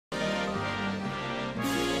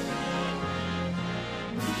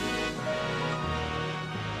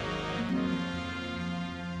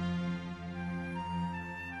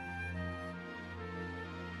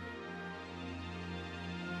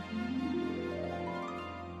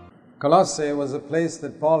Colossae was a place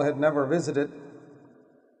that Paul had never visited,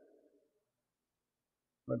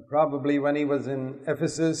 but probably when he was in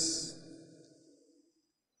Ephesus,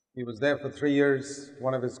 he was there for 3 years.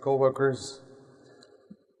 One of his co-workers,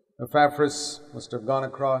 Epaphras, must have gone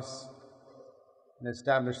across and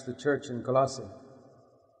established the church in Colossae.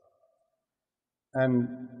 And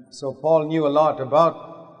so Paul knew a lot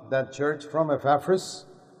about that church from Epaphras,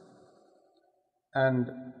 and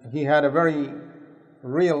he had a very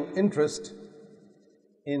real interest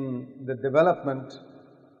in the development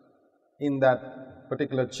in that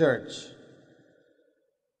particular church.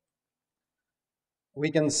 We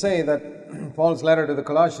can say that Paul's letter to the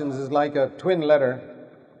Colossians is like a twin letter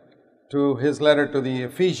to his letter to the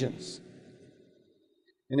Ephesians.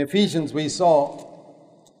 In Ephesians, we saw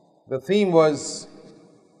the theme was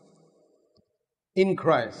in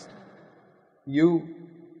Christ. You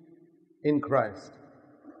in Christ.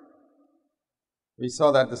 We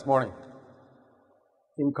saw that this morning.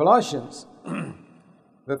 In Colossians,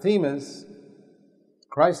 the theme is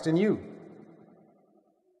Christ in you.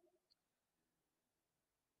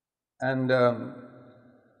 And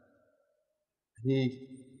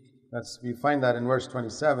we find that in verse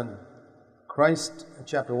 27. Christ,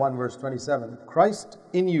 chapter 1, verse 27. Christ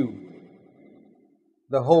in you,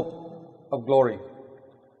 the hope of glory.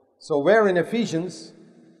 So where in Ephesians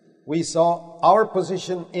we saw our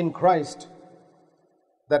position in Christ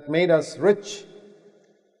that made us rich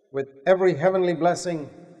with every heavenly blessing,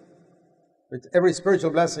 with every spiritual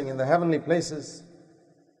blessing in the heavenly places.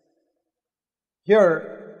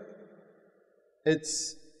 Here,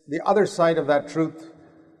 it's the other side of that truth,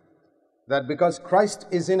 that because Christ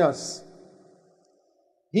is in us,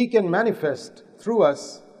 He can manifest through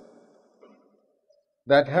us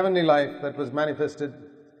that heavenly life that was manifested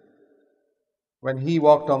when He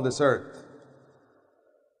walked on this earth.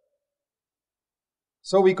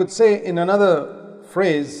 So we could say in another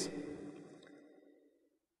phrase,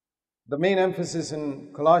 the main emphasis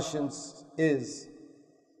in Colossians is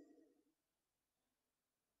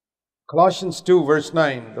Colossians 2 verse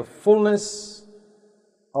 9, the fullness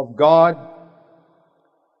of God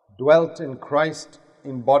dwelt in Christ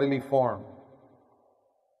in bodily form.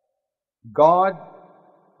 God,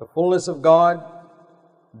 the fullness of God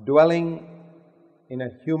dwelling in a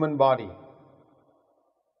human body.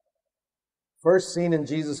 First seen in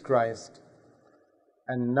Jesus Christ,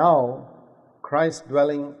 and now Christ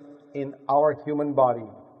dwelling in our human body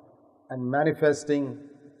and manifesting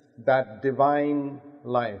that divine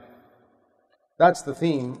life. That's the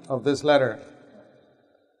theme of this letter.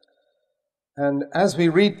 And as we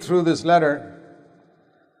read through this letter,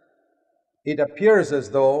 it appears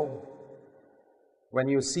as though when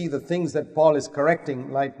you see the things that Paul is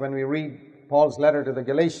correcting, like when we read Paul's letter to the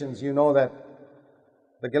Galatians, you know that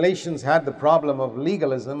the Galatians had the problem of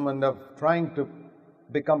legalism and of trying to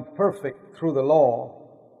become perfect through the law.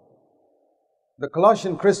 The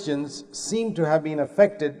Colossian Christians seem to have been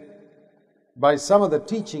affected by some of the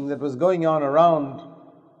teaching that was going on around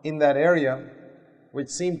in that area, which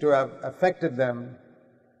seemed to have affected them,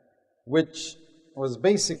 which was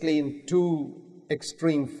basically in two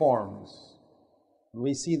extreme forms.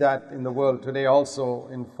 We see that in the world today also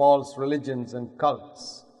in false religions and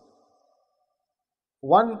cults.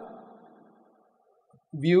 One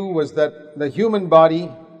view was that the human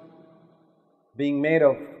body, being made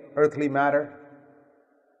of earthly matter,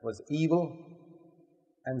 was evil,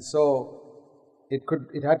 and so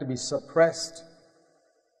it had to be suppressed,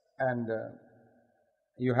 and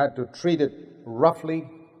you had to treat it roughly,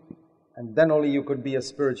 and then only you could be a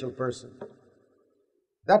spiritual person.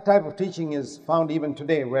 That type of teaching is found even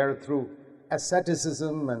today, where through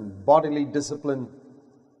asceticism and bodily discipline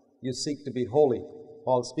you seek to be holy.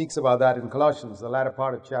 Paul speaks about that in Colossians, the latter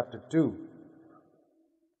part of chapter 2.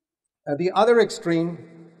 At the other extreme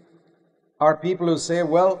are people who say,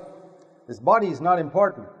 well, this body is not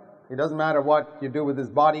important. It doesn't matter what you do with this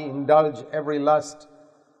body, indulge every lust,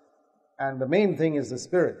 and the main thing is the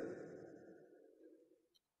spirit.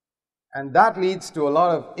 And that leads to a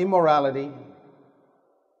lot of immorality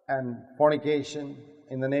and fornication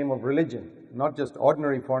in the name of religion. Not just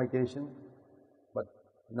ordinary fornication, but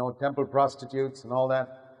temple prostitutes and all that.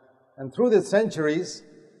 And through the centuries,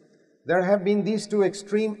 there have been these two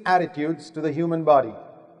extreme attitudes to the human body.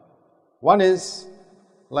 One is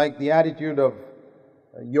like the attitude of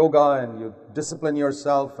yoga, and you discipline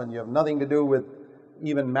yourself and you have nothing to do with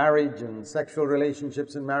even marriage, and sexual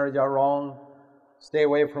relationships in marriage are wrong. Stay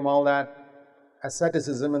away from all that.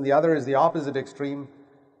 Asceticism. And the other is the opposite extreme,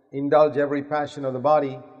 indulge every passion of the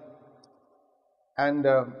body. And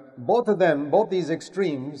both these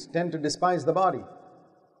extremes tend to despise the body.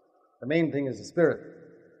 The main thing is the spirit.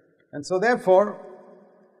 And so therefore,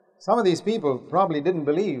 some of these people probably didn't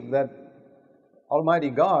believe that Almighty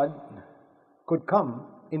God could come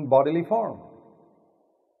in bodily form,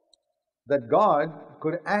 that God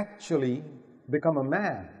could actually become a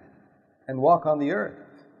man and walk on the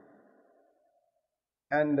earth.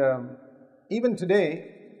 And even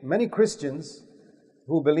today, many Christians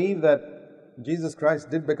who believe that Jesus Christ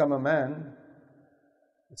did become a man,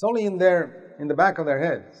 it's only in the back of their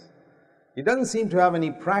heads. It doesn't seem to have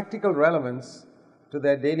any practical relevance to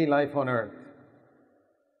their daily life on earth.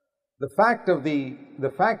 The fact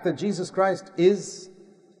that Jesus Christ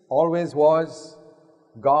always was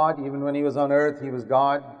God, even when He was on earth, He was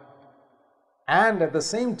God. And at the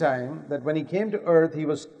same time, that when He came to earth, He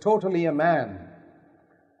was totally a man,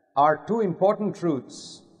 are two important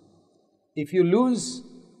truths. If you lose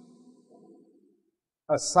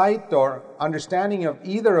a sight or understanding of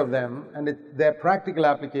either of them and their practical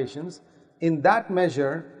applications, in that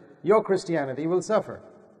measure, your Christianity will suffer.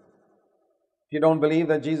 If you don't believe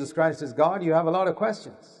that Jesus Christ is God, you have a lot of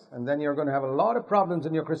questions. And then you're going to have a lot of problems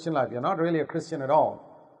in your Christian life. You're not really a Christian at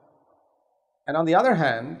all. And on the other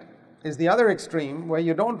hand, is the other extreme where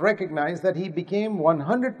you don't recognize that He became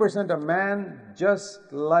 100% a man just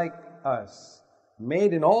like us,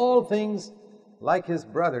 made in all things like His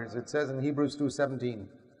brothers, it says in Hebrews 2:17.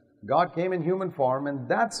 God came in human form, and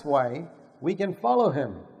that's why we can follow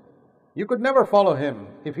Him. You could never follow Him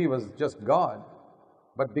if He was just God.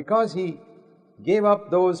 But because He gave up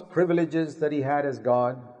those privileges that He had as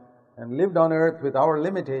God and lived on earth with our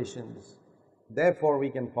limitations, therefore we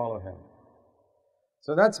can follow Him.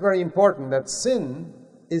 So that's very important, that sin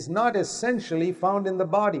is not essentially found in the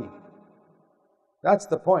body. That's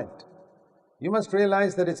the point. You must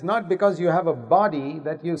realize that it's not because you have a body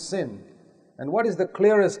that you sin. And what is the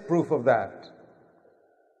clearest proof of that?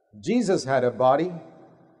 Jesus had a body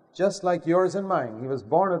just like yours and mine. He was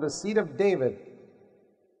born of the seed of David,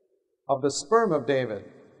 of the sperm of David,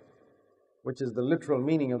 which is the literal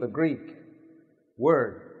meaning of the Greek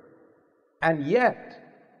word. And yet,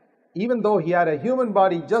 even though He had a human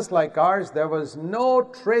body just like ours, there was no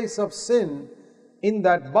trace of sin in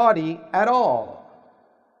that body at all.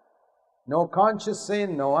 No conscious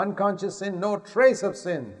sin, no unconscious sin, no trace of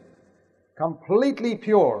sin. Completely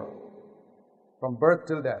pure from birth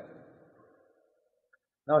till death.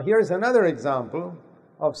 Now here's another example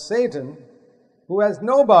of Satan, who has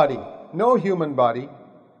no body, no human body,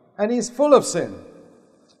 and he's full of sin.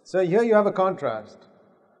 So here you have a contrast.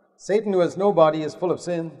 Satan, who has no body, is full of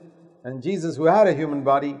sin, and Jesus, who had a human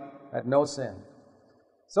body, had no sin.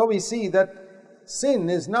 So we see that sin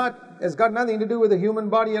has got nothing to do with the human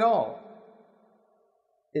body at all.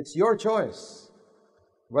 It's your choice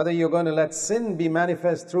whether you're going to let sin be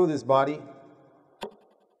manifest through this body,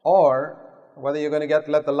 or whether you're going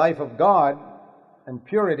to let the life of God and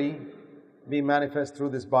purity be manifest through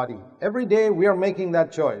this body. Every day we are making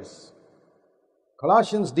that choice.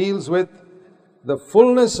 Colossians deals with the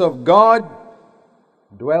fullness of God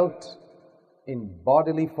dwelt in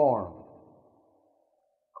bodily form.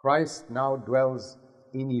 Christ now dwells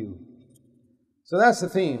in you. So that's the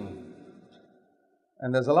theme.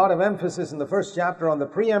 And there's a lot of emphasis in the first chapter on the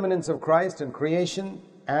preeminence of Christ in creation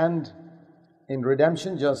and in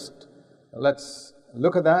redemption. Just let's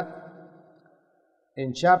look at that.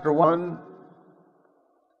 In chapter 1,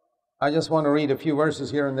 I just want to read a few verses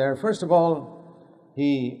here and there. First of all,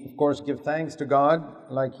 he, of course, gives thanks to God,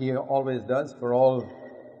 like he always does, for all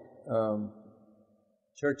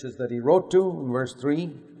churches that he wrote to, in verse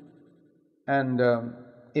 3. And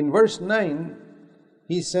in verse 9,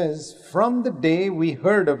 he says, "From the day we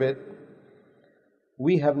heard of it,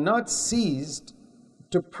 we have not ceased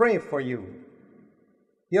to pray for you."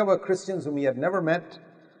 Here were Christians whom he had never met.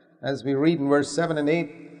 As we read in verse 7 and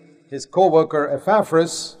 8, his co-worker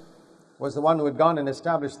Epaphras was the one who had gone and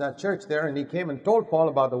established that church there, and he came and told Paul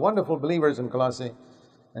about the wonderful believers in Colossae.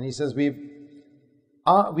 And he says,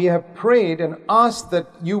 we have prayed and asked that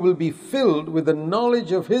you will be filled with the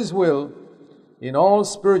knowledge of His will in all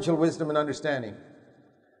spiritual wisdom and understanding.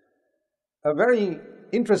 A very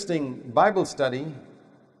interesting Bible study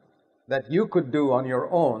that you could do on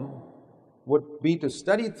your own would be to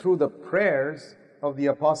study through the prayers of the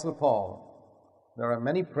Apostle Paul. There are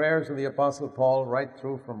many prayers of the Apostle Paul right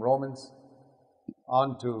through from Romans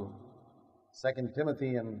on to 2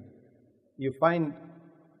 Timothy, and you find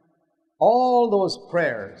all those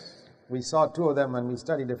prayers, we saw two of them when we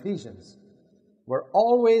studied Ephesians, were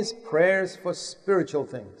always prayers for spiritual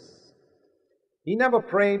things. He never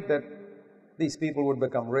prayed that these people would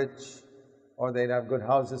become rich, or they'd have good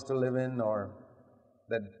houses to live in, or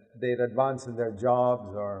that they'd advance in their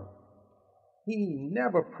jobs, or he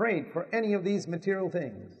never prayed for any of these material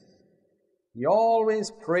things. He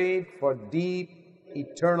always prayed for deep,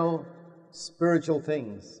 eternal, spiritual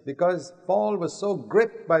things, because Paul was so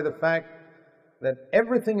gripped by the fact that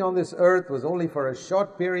everything on this earth was only for a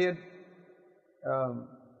short period.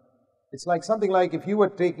 It's like something like if you were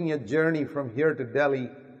taking a journey from here to Delhi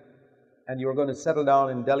and you were going to settle down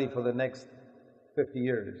in Delhi for the next 50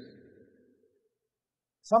 years.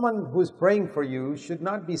 Someone who's praying for you should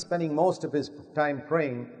not be spending most of his time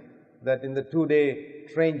praying that in the 2-day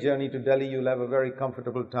train journey to Delhi you'll have a very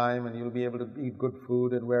comfortable time and you'll be able to eat good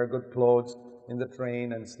food and wear good clothes in the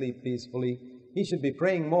train and sleep peacefully. He should be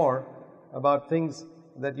praying more about things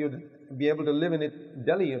that you'd be able to live in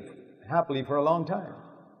Delhi happily for a long time.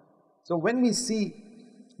 So when we see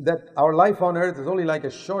that our life on earth is only like a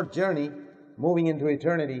short journey moving into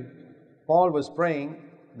eternity, Paul was praying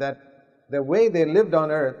that the way they lived on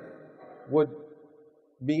earth would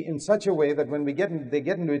be in such a way that when they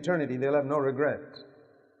get into eternity, they'll have no regret.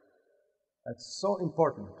 That's so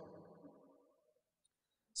important.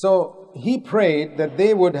 So he prayed that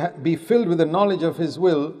they would be filled with the knowledge of His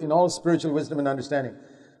will in all spiritual wisdom and understanding.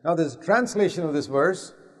 Now there's a translation of this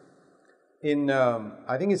verse in,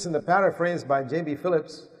 I think it's in the paraphrase by J.B.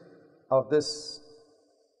 Phillips of this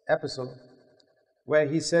epistle, where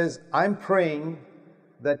he says, I'm praying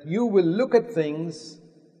that you will look at things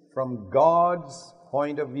from God's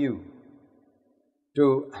point of view.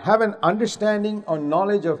 To have an understanding or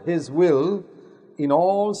knowledge of His will in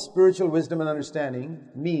all spiritual wisdom and understanding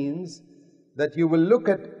means that you will look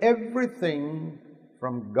at everything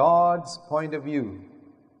from God's point of view.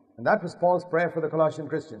 And that was Paul's prayer for the Colossian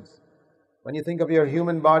Christians. When you think of your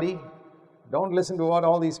human body, don't listen to what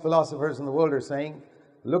all these philosophers in the world are saying.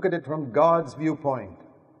 Look at it from God's viewpoint.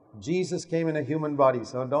 Jesus came in a human body,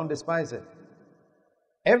 so don't despise it.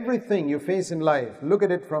 Everything you face in life, look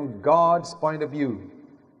at it from God's point of view.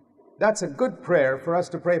 That's a good prayer for us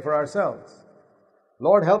to pray for ourselves.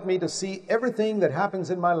 Lord, help me to see everything that happens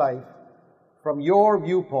in my life from your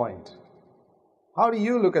viewpoint. How do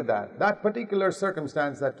you look at that? That particular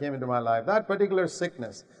circumstance that came into my life, that particular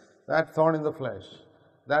sickness, that thorn in the flesh,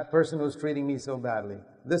 that person who's treating me so badly.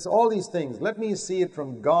 All these things, let me see it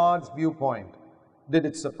from God's viewpoint. Did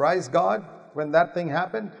it surprise God when that thing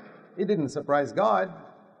happened? It didn't surprise God.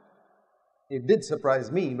 It did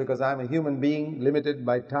surprise me because I'm a human being limited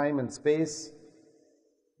by time and space.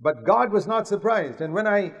 But God was not surprised. And when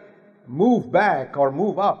I move back or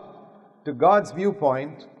move up to God's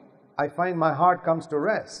viewpoint, I find my heart comes to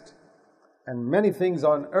rest. And many things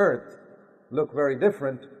on earth look very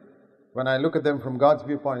different when I look at them from God's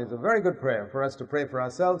viewpoint. It's a very good prayer for us to pray for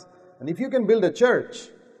ourselves. And if you can build a church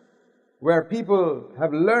where people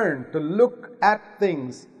have learned to look at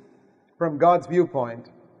things from God's viewpoint,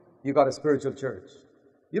 you got a spiritual church.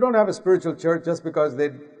 You don't have a spiritual church just because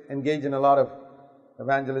they engage in a lot of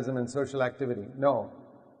evangelism and social activity. No.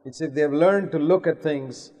 It's if they've learned to look at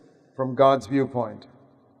things from God's viewpoint.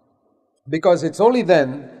 Because it's only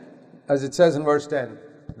then, as it says in verse 10,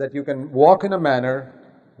 that you can walk in a manner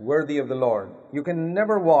worthy of the Lord. You can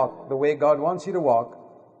never walk the way God wants you to walk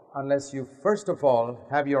unless you first of all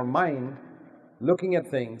have your mind looking at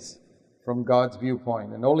things from God's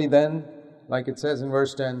viewpoint. And only then, like it says in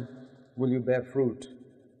verse 10, will you bear fruit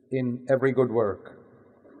in every good work.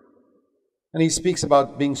 And he speaks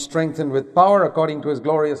about being strengthened with power according to His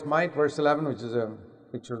glorious might, verse 11, which is a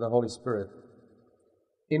picture of the Holy Spirit.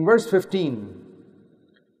 In verse 15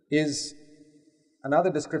 is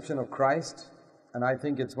another description of Christ, and I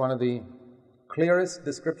think it's one of the clearest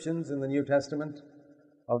descriptions in the New Testament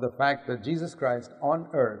of the fact that Jesus Christ on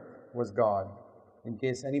earth was God, in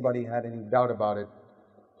case anybody had any doubt about it.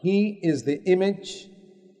 He is the image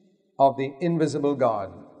of the invisible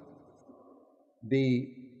God. The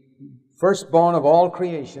firstborn of all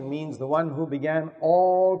creation means the one who began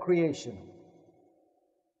all creation.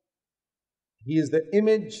 He is the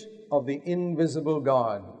image of the invisible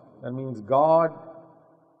God. That means God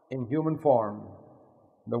in human form,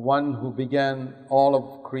 the one who began all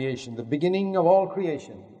of creation, the beginning of all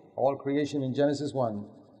creation. All creation in Genesis 1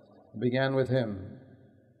 began with Him.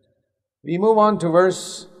 We move on to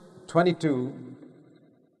verse 22.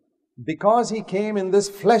 Because He came in this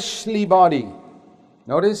fleshly body.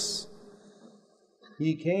 Notice,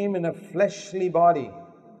 He came in a fleshly body.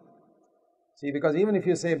 See, because even if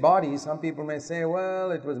you say body, some people may say,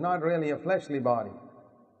 well, it was not really a fleshly body.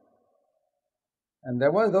 And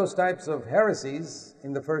there were those types of heresies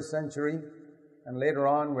in the first century and later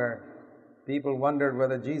on where people wondered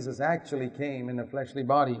whether Jesus actually came in a fleshly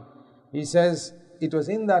body. He says it was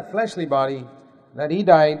in that fleshly body that He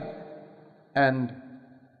died, and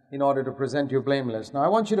in order to present you blameless. Now I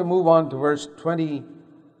want you to move on to verse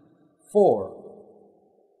 24.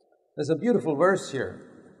 There's a beautiful verse here.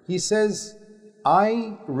 He says,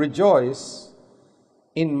 I rejoice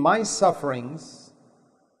in my sufferings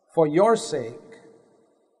for your sake,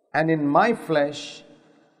 and in my flesh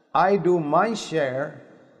I do my share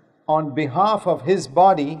on behalf of His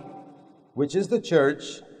body, which is the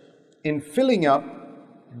church, in filling up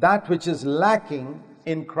that which is lacking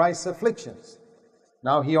in Christ's afflictions.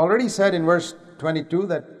 Now, he already said in verse 22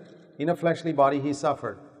 that in a fleshly body He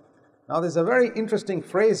suffered. Now, there's a very interesting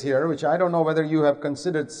phrase here, which I don't know whether you have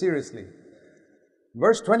considered seriously.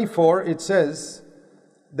 Verse 24, it says,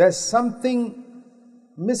 there's something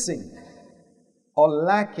missing or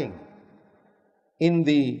lacking in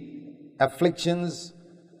the afflictions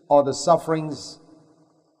or the sufferings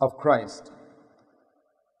of Christ.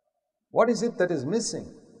 What is it that is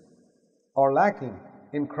missing or lacking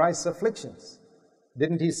in Christ's afflictions?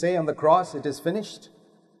 Didn't He say on the cross, it is finished?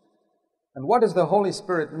 And what does the Holy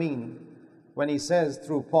Spirit mean when He says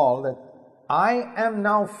through Paul that I am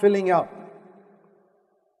now filling up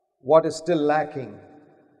what is still lacking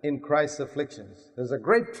in Christ's afflictions? There's a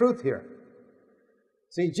great truth here.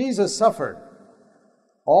 See, Jesus suffered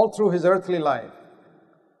all through His earthly life.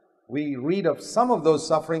 We read of some of those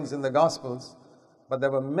sufferings in the Gospels, but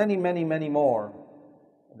there were many, many, many more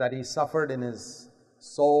that He suffered in His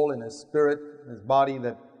soul, in His spirit, in His body,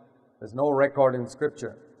 that there's no record in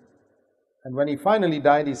Scripture. And when He finally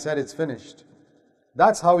died, He said, it's finished.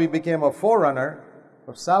 That's how He became a forerunner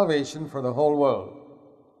of salvation for the whole world.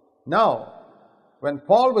 Now, when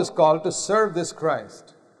Paul was called to serve this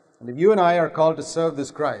Christ, and if you and I are called to serve this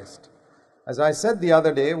Christ, as I said the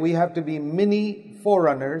other day, we have to be mini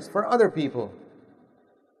forerunners for other people.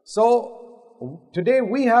 So, today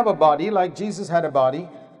we have a body like Jesus had a body,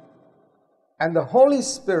 and the Holy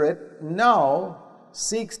Spirit now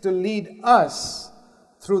seeks to lead us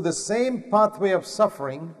through the same pathway of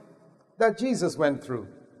suffering that Jesus went through.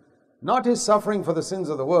 Not His suffering for the sins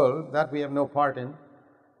of the world, that we have no part in,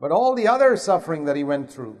 but all the other suffering that He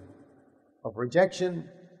went through, of rejection,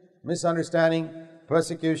 misunderstanding,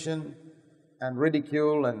 persecution, and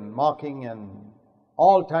ridicule, and mocking, and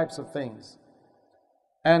all types of things.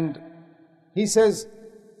 And He says,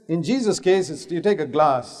 in Jesus' case, you take a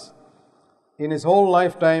glass. In His whole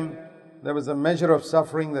lifetime, there was a measure of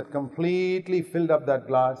suffering that completely filled up that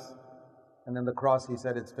glass. And then the cross, He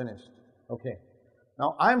said, it's finished. Okay.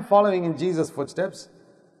 Now, I'm following in Jesus' footsteps,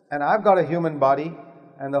 and I've got a human body,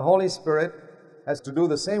 and the Holy Spirit has to do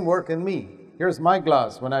the same work in me. Here's my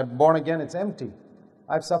glass. When I'm born again, it's empty.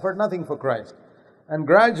 I've suffered nothing for Christ. And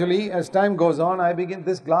gradually, as time goes on,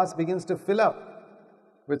 this glass begins to fill up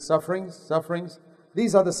with sufferings.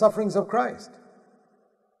 These are the sufferings of Christ.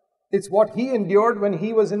 It's what He endured when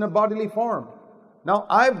He was in a bodily form. Now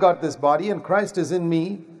I've got this body and Christ is in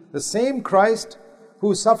me. The same Christ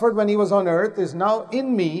who suffered when He was on earth is now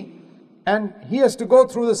in me, and He has to go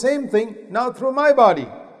through the same thing now through my body.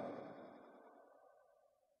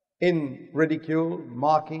 In ridicule,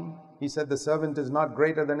 mocking, He said the servant is not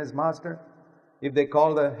greater than his master. If they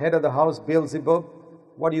call the head of the house Beelzebub,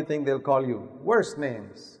 what do you think they'll call you? Worse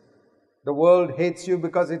names. The world hates you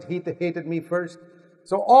because it hated me first.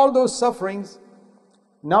 So all those sufferings,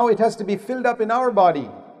 now it has to be filled up in our body.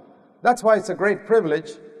 That's why it's a great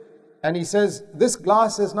privilege. And He says, this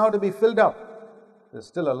glass is now to be filled up. There's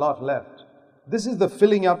still a lot left. This is the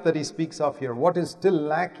filling up that He speaks of here. What is still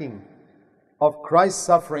lacking of Christ's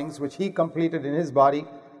sufferings, which He completed in His body,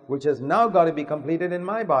 which has now got to be completed in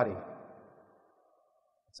my body.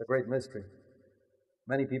 It's a great mystery.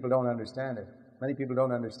 Many people don't understand it. Many people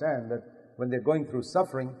don't understand that when they're going through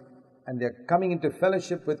suffering and they're coming into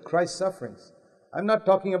fellowship with Christ's sufferings. I'm not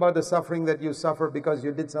talking about the suffering that you suffer because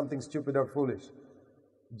you did something stupid or foolish.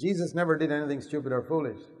 Jesus never did anything stupid or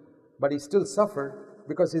foolish, but He still suffered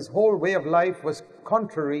because His whole way of life was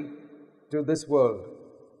contrary to this world.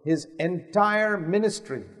 His entire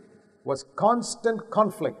ministry was constant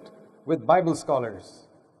conflict with Bible scholars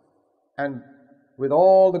and with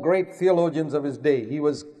all the great theologians of His day. He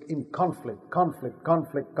was in conflict,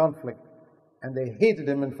 and they hated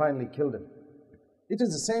Him and finally killed Him. It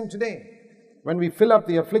is the same today. When we fill up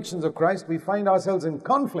the afflictions of Christ, we find ourselves in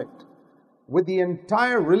conflict with the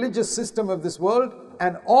entire religious system of this world,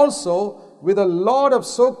 and also with a lot of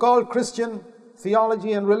so-called Christian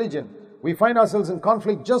theology and religion. We find ourselves in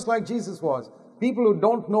conflict just like Jesus was. People who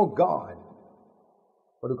don't know God,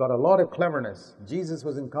 but who got a lot of cleverness. Jesus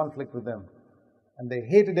was in conflict with them, and they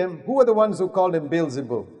hated Him. Who were the ones who called Him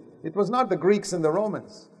Beelzebub? It was not the Greeks and the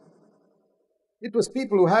Romans. It was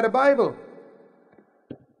people who had a Bible.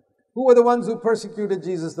 Who were the ones who persecuted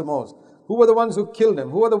Jesus the most? Who were the ones who killed Him?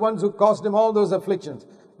 Who were the ones who caused Him all those afflictions?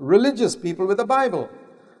 Religious people with a Bible.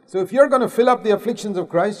 So if you're going to fill up the afflictions of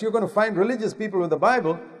Christ, you're going to find religious people with the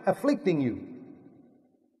Bible afflicting you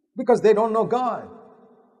because they don't know God.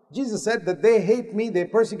 Jesus said that they hate me, they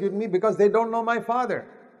persecute me because they don't know my Father.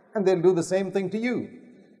 And they'll do the same thing to you.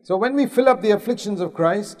 So when we fill up the afflictions of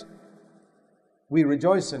Christ, we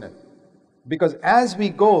rejoice in it. Because as we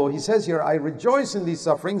go, he says here, I rejoice in these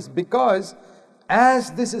sufferings because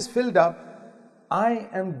as this is filled up, I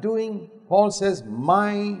am doing, Paul says,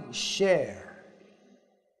 my share.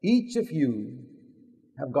 Each of you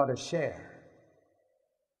have got a share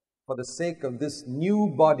for the sake of this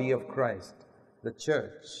new body of Christ, the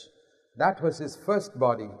church. That was his first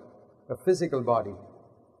body, a physical body.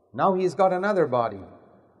 Now he's got another body,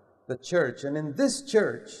 the church. And in this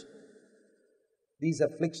church, these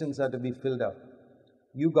afflictions are to be filled up.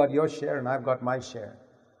 You got your share and I've got my share.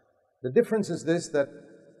 The difference is this, that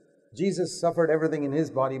Jesus suffered everything in his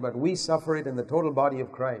body, but we suffer it in the total body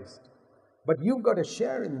of Christ. But you've got a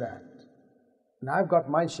share in that. And I've got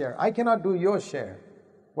my share. I cannot do your share.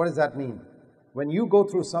 What does that mean? When you go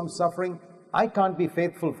through some suffering, I can't be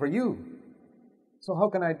faithful for you. So how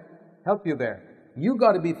can I help you there? You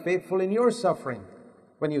got to be faithful in your suffering.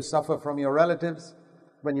 When you suffer from your relatives,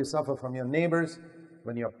 when you suffer from your neighbors,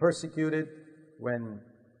 when you're persecuted, when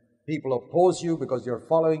people oppose you because you're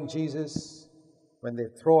following Jesus, when they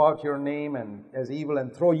throw out your name and as evil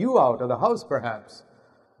and throw you out of the house perhaps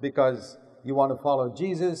because you want to follow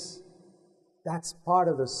Jesus, that's part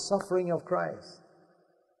of the suffering of Christ.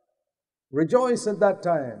 Rejoice at that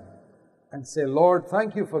time and say, Lord,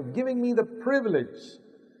 thank you for giving me the privilege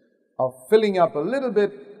of filling up a little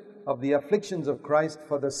bit of the afflictions of Christ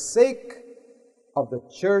for the sake of the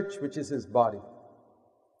church, which is his body.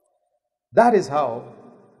 That is how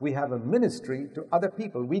we have a ministry to other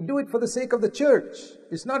people. We do it for the sake of the church.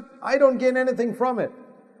 It's not, I don't gain anything from it.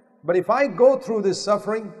 But if I go through this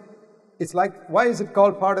suffering, it's like, why is it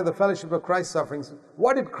called part of the fellowship of Christ's sufferings?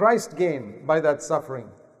 What did Christ gain by that suffering?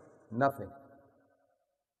 Nothing.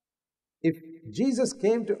 If Jesus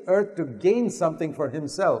came to earth to gain something for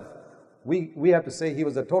himself, we have to say he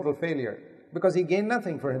was a total failure because he gained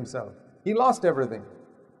nothing for himself. He lost everything.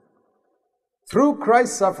 Through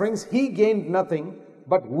Christ's sufferings, he gained nothing,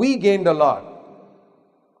 but we gained a lot.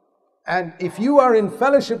 And if you are in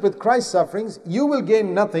fellowship with Christ's sufferings, you will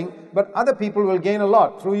gain nothing, but other people will gain a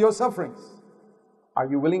lot through your sufferings. Are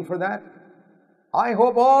you willing for that? I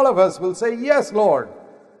hope all of us will say, yes, Lord,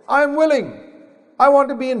 I'm willing. I want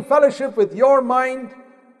to be in fellowship with your mind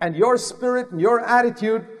and your spirit and your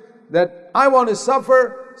attitude, that I want to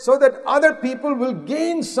suffer so that other people will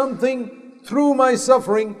gain something through my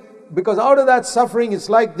suffering, because out of that suffering it's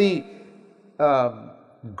like the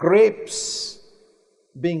grapes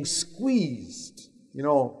being squeezed,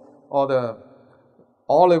 or the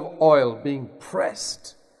olive oil being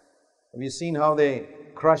pressed. Have you seen how they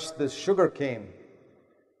crush the sugar cane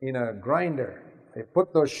in a grinder? They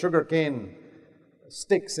put those sugar cane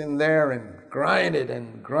sticks in there and grind it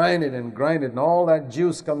and grind it and grind it, and all that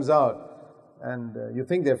juice comes out. And you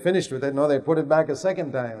think they're finished with it. No, they put it back a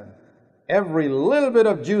second time. And every little bit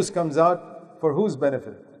of juice comes out for whose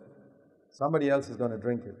benefit? Somebody else is going to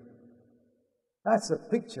drink it. That's a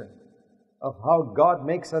picture of how God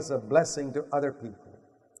makes us a blessing to other people.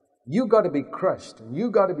 You got to be crushed, and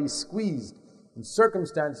you got to be squeezed in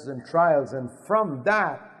circumstances and trials, and from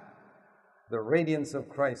that, the radiance of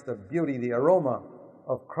Christ, the beauty, the aroma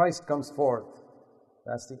of Christ comes forth.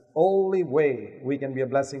 That's the only way we can be a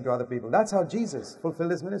blessing to other people. That's how Jesus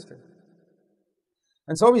fulfilled his ministry.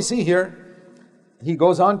 And so we see here, he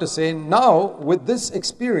goes on to say, now with this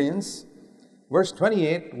experience, verse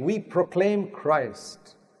 28, we proclaim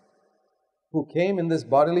Christ, who came in this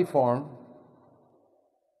bodily form,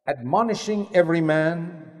 admonishing every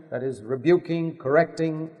man, that is, rebuking,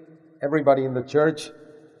 correcting everybody in the church,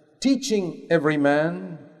 teaching every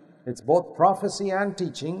man, it's both prophecy and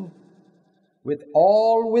teaching, with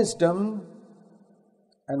all wisdom.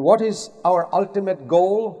 And what is our ultimate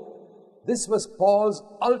goal? This was Paul's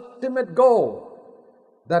ultimate goal,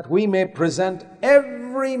 that we may present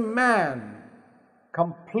every man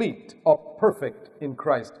complete or perfect in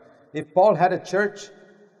Christ. If Paul had a church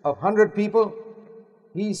of 100 people,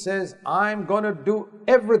 he says, I'm going to do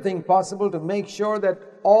everything possible to make sure that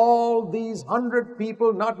all these 100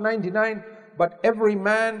 people, not 99, but every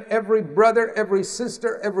man, every brother, every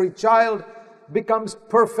sister, every child becomes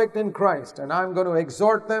perfect in Christ. And I'm going to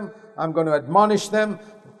exhort them, I'm going to admonish them,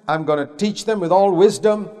 I'm going to teach them with all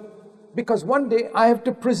wisdom, because one day I have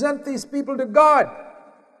to present these people to God.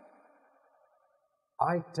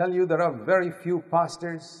 I tell you, there are very few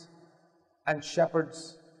pastors and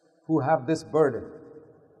shepherds who have this burden.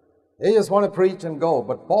 They just want to preach and go.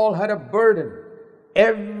 But Paul had a burden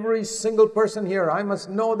Every single person here, I must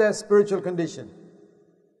know their spiritual condition.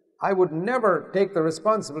 I would never take the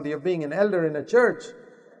responsibility of being an elder in a church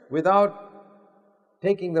without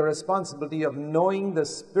taking the responsibility of knowing the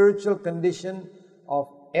spiritual condition of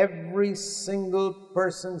every single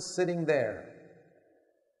person sitting there.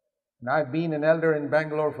 And I've been an elder in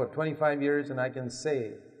Bangalore for 25 years, and I can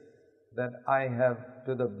say that I have,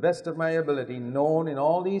 to the best of my ability, known in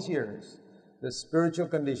all these years the spiritual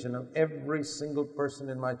condition of every single person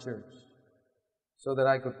in my church, so that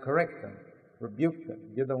I could correct them, rebuke them,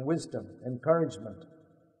 give them wisdom, encouragement,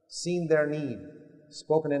 seen their need,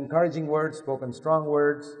 spoken encouraging words, spoken strong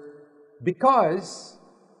words, because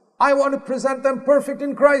I want to present them perfect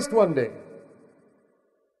in Christ one day.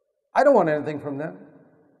 I don't want anything from them.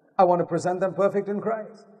 I want to present them perfect in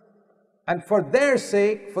Christ. And for their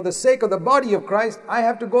sake, for the sake of the body of Christ, I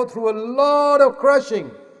have to go through a lot of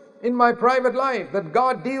crushing in my private life, that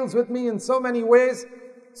God deals with me in so many ways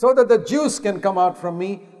so that the juice can come out from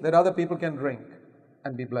me, that other people can drink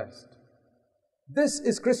and be blessed. This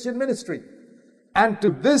is Christian ministry. And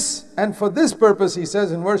for this purpose, he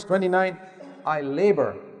says in verse 29, I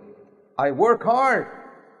labor, I work hard,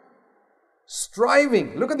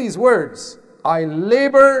 striving. Look at these words. I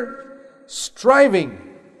labor, striving.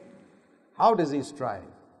 How does he strive?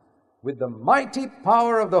 With the mighty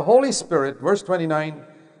power of the Holy Spirit, verse 29,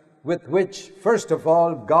 with which, first of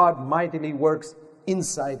all, God mightily works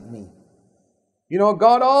inside me. You know,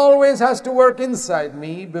 God always has to work inside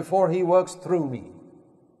me before He works through me.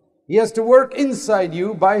 He has to work inside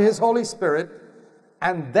you by His Holy Spirit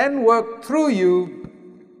and then work through you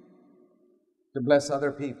to bless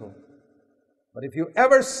other people. But if you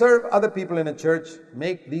ever serve other people in a church,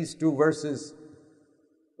 make these two verses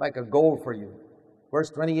like a goal for you. Verse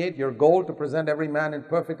 28, your goal to present every man in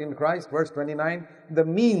perfect in Christ. Verse 29, the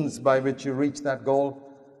means by which you reach that goal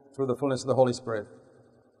through the fullness of the Holy Spirit.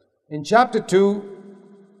 In chapter 2,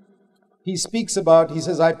 he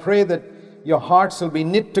says, I pray that your hearts will be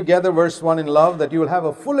knit together, verse 1, in love, that you will have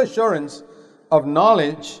a full assurance of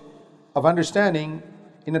knowledge, of understanding,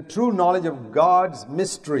 in a true knowledge of God's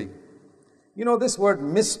mystery. You know, this word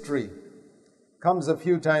mystery comes a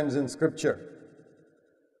few times in Scripture.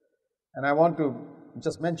 And I want to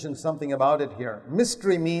just mention something about it here.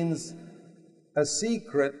 Mystery means a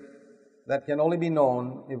secret that can only be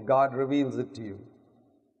known if God reveals it to you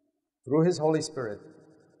through His Holy Spirit.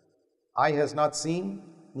 Eye has not seen,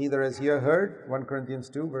 neither has ear heard, 1 Corinthians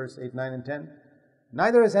 2, verse 8, 9, and 10.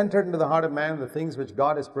 Neither has entered into the heart of man the things which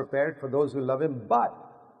God has prepared for those who love Him, but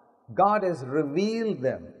God has revealed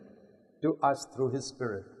them to us through His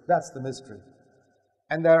Spirit. That's the mystery.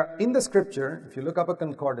 And in the Scripture, if you look up a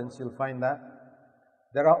concordance, you'll find that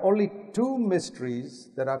there are only two mysteries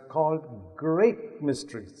that are called great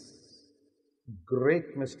mysteries.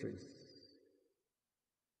 Great mysteries.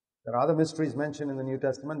 There are other mysteries mentioned in the New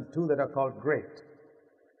Testament, two that are called great.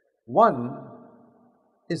 One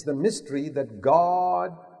is the mystery that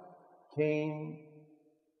God came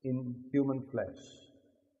in human flesh.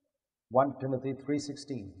 1 Timothy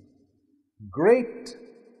 3:16. Great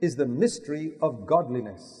is the mystery of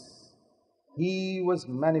godliness. He was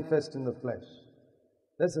manifest in the flesh.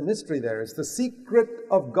 There's a mystery there. It's the secret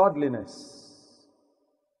of godliness.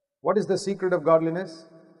 What is the secret of godliness?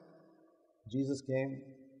 Jesus came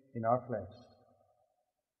in our flesh.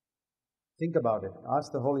 Think about it.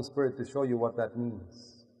 Ask the Holy Spirit to show you what that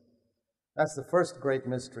means. That's the first great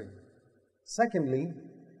mystery. Secondly,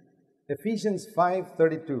 Ephesians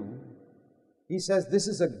 5:32, he says this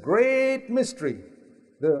is a great mystery.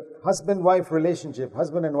 The husband-wife relationship,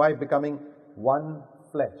 husband and wife becoming one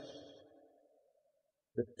flesh.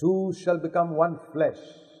 The two shall become one flesh.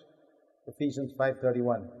 Ephesians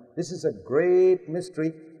 5:31. This is a great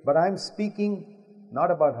mystery, but I'm speaking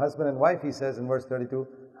not about husband and wife, he says in verse 32.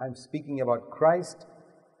 I'm speaking about Christ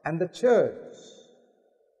and the church.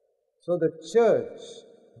 So the church,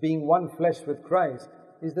 being one flesh with Christ,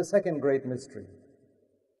 is the second great mystery.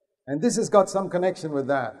 And this has got some connection with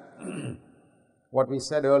that. What we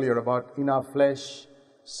said earlier about in our flesh,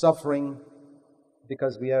 suffering,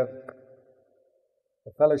 because we have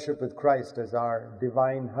a fellowship with Christ as our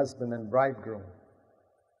divine husband and bridegroom.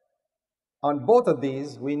 On both of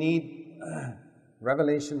these, we need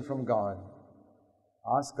revelation from God.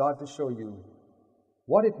 Ask God to show you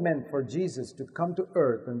what it meant for Jesus to come to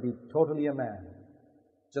earth and be totally a man,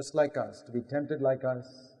 just like us, to be tempted like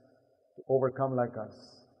us, to overcome like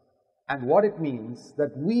us, and what it means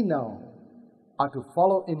that we now are to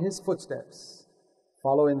follow in His footsteps,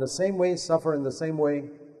 follow in the same way, suffer in the same way,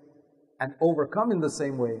 and overcome in the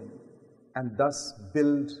same way, and thus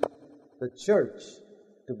build the church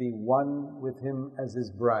to be one with Him as His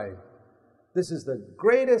bride. This is the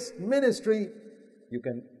greatest ministry you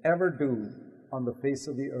can ever do on the face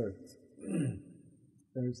of the earth.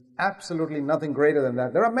 There is absolutely nothing greater than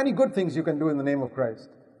that. There are many good things you can do in the name of Christ.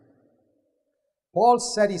 Paul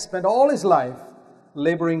said he spent all his life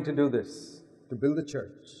laboring to do this, to build the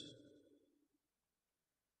church.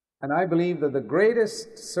 And I believe that the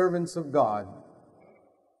greatest servants of God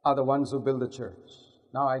are the ones who build the church.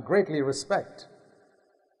 Now, I greatly respect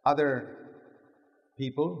other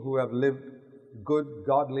people who have lived good,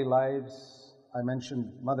 godly lives. I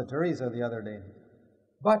mentioned Mother Teresa the other day.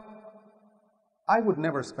 But I would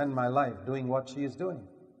never spend my life doing what she is doing.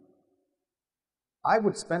 I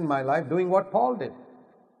would spend my life doing what Paul did.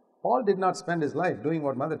 Paul did not spend his life doing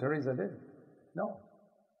what Mother Teresa did. No.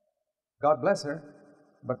 God bless her.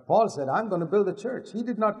 But Paul said, I'm going to build a church. He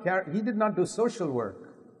did not do social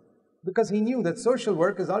work because he knew that social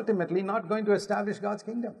work is ultimately not going to establish God's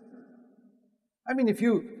kingdom. I mean, if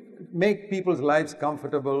you make people's lives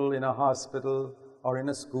comfortable in a hospital or in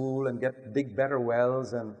a school and dig better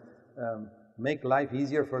wells and make life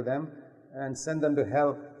easier for them and send them to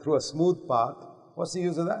hell through a smooth path, what's the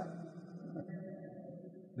use of that?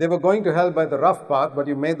 They were going to hell by the rough path, but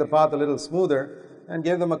you made the path a little smoother and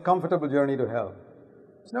gave them a comfortable journey to hell.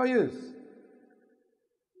 It's no use.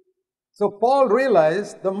 So Paul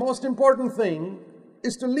realized the most important thing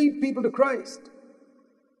is to lead people to Christ.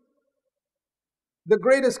 The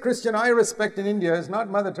greatest Christian I respect in India is not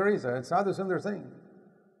Mother Teresa, it's Sadhu Sundar Singh,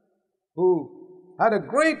 who had a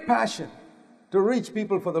great passion to reach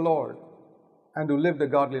people for the Lord and who lived a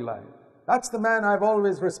godly life. That's the man I've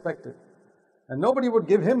always respected. And nobody would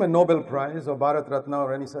give him a Nobel Prize or Bharat Ratna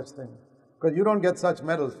or any such thing, because you don't get such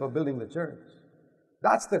medals for building the church.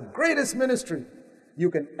 That's the greatest ministry you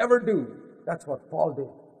can ever do. That's what Paul did.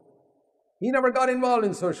 He never got involved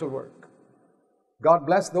in social work. God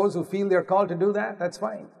bless those who feel they're called to do that, that's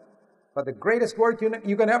fine. But the greatest work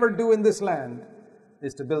you can ever do in this land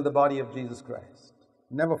is to build the body of Jesus Christ.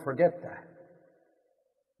 Never forget that.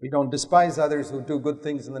 We don't despise others who do good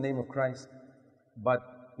things in the name of Christ. But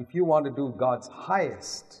if you want to do God's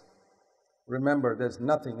highest, remember there's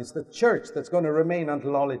nothing. It's the church that's going to remain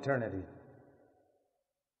until all eternity.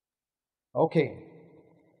 Okay.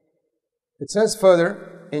 It says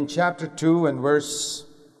further in chapter 2 and verse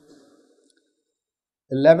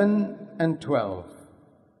 11 and 12.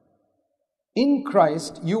 In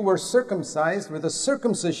Christ you were circumcised with a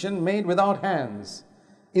circumcision made without hands,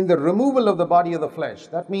 in the removal of the body of the flesh.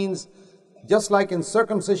 That means, just like in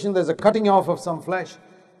circumcision there's a cutting off of some flesh,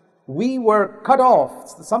 we were cut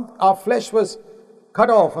off. Our flesh was cut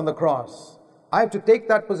off on the cross. I have to take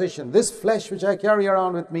that position. This flesh which I carry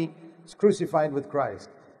around with me is crucified with Christ.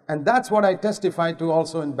 And that's what I testify to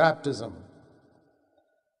also in baptism.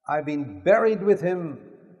 I've been buried with Him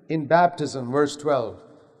in baptism, verse 12,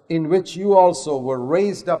 in which you also were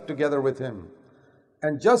raised up together with Him.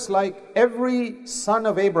 And just like every son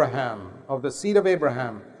of Abraham, of the seed of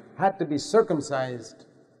Abraham, had to be circumcised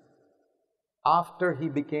after he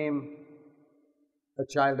became a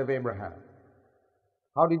child of Abraham.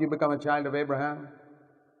 How did you become a child of Abraham?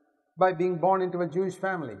 By being born into a Jewish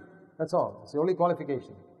family. That's all. It's the only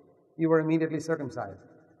qualification. You were immediately circumcised.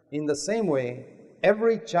 In the same way,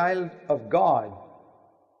 every child of God,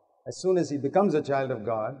 as soon as he becomes a child of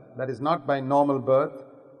God, that is not by normal birth,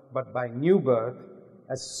 but by new birth,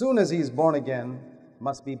 as soon as he is born again,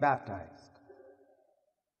 must be baptized.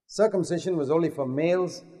 Circumcision was only for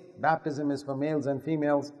males. Baptism is for males and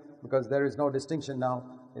females, because there is no distinction now.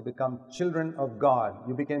 They become children of God.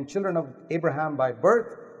 You became children of Abraham by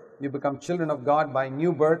birth. You become children of God by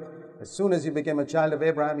new birth. As soon as you became a child of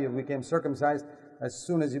Abraham, you became circumcised. As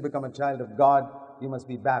soon as you become a child of God, you must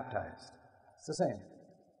be baptized. It's the same.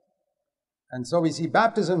 And so we see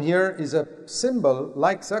baptism here is a symbol,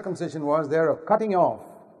 like circumcision was there, of cutting off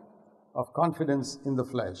of confidence in the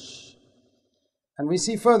flesh. And we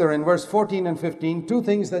see further in verse 14 and 15, two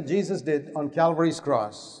things that Jesus did on Calvary's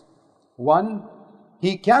cross. One,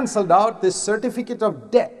 He cancelled out this certificate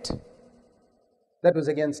of debt that was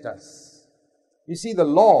against us. You see, the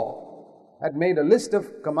law had made a list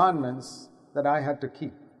of commandments that I had to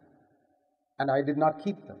keep, and I did not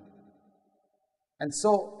keep them. And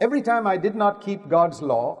so every time I did not keep God's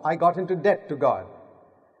law, I got into debt to God.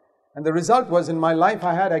 And the result was, in my life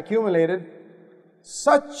I had accumulated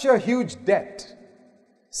such a huge debt.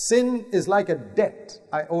 Sin is like a debt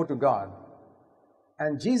I owe to God.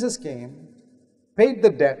 And Jesus came, paid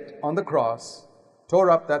the debt on the cross,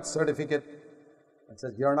 tore up that certificate, and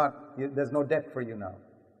says, there's no debt for you now.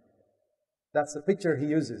 That's the picture He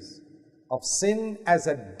uses of sin as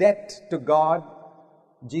a debt to God.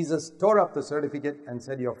 Jesus tore up the certificate and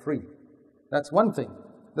said, you're free. That's one thing.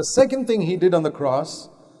 The second thing he did on the cross,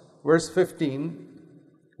 verse 15,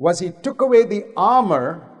 was he took away the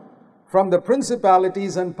armor from the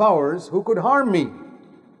principalities and powers who could harm me,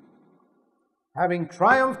 having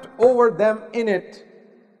triumphed over them in it,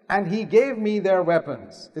 and he gave me their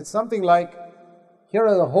weapons. It's something like, here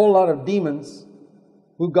are a whole lot of demons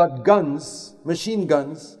who got guns, machine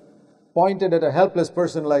guns, pointed at a helpless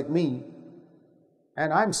person like me,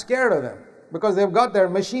 and I'm scared of them because they've got their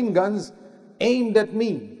machine guns aimed at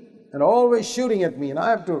me and always shooting at me, and I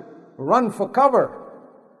have to run for cover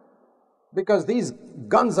because these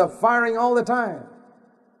guns are firing all the time.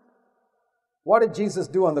 What did Jesus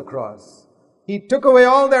do on the cross? He took away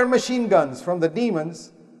all their machine guns from the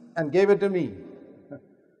demons and gave it to me.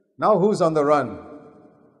 Now who's on the run?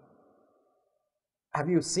 Have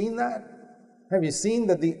you seen that? Have you seen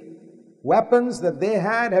that the weapons that they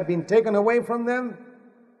had have been taken away from them?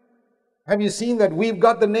 Have you seen that we've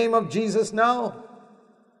got the name of Jesus now?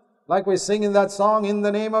 Like we sing in that song, in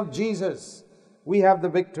the name of Jesus, we have the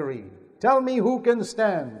victory. Tell me who can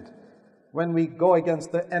stand when we go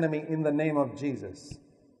against the enemy in the name of Jesus.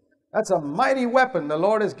 That's a mighty weapon the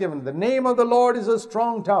Lord has given. The name of the Lord is a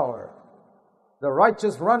strong tower. The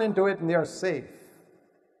righteous run into it and they are safe.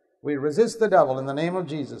 We resist the devil in the name of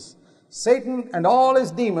Jesus. Satan and all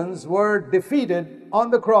his demons were defeated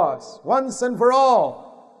on the cross once and for all.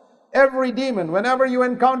 Every demon, whenever you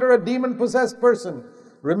encounter a demon-possessed person,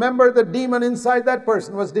 remember the demon inside that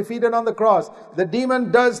person was defeated on the cross. The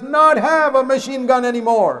demon does not have a machine gun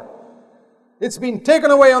anymore. It's been taken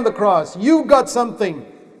away on the cross. You've got something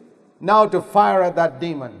now to fire at that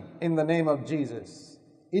demon in the name of Jesus.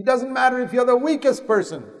 It doesn't matter if you're the weakest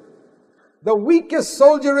person, the weakest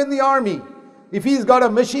soldier in the army. If he's got a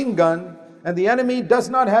machine gun and the enemy does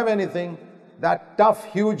not have anything, that tough,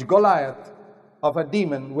 huge Goliath of a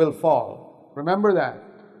demon will fall. Remember that.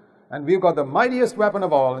 And we've got the mightiest weapon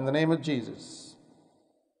of all in the name of Jesus.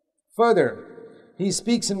 Further, he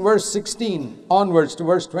speaks in verse 16 onwards to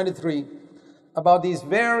verse 23 about these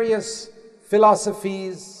various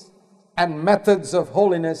philosophies and methods of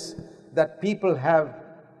holiness that people have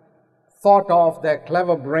thought of, their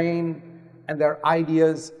clever brain and their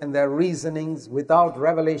ideas and their reasonings without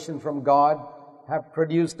revelation from God have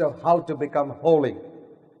produced of how to become holy.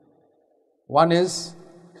 One is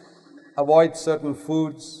avoid certain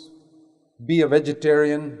foods, be a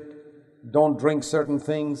vegetarian, don't drink certain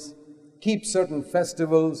things, keep certain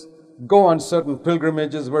festivals, go on certain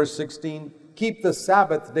pilgrimages, verse 16, keep the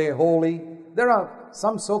Sabbath day holy. There are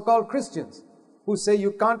some so-called Christians who say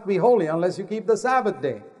you can't be holy unless you keep the Sabbath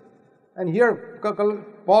day. And here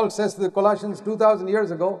Paul says to the Colossians 2,000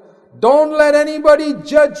 years ago, don't let anybody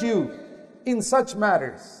judge you in such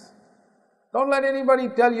matters. Don't let anybody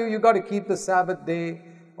tell you got to keep the Sabbath day,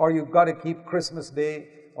 or you've got to keep Christmas day,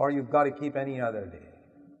 or you've got to keep any other day.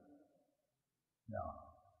 No.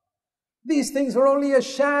 These things are only a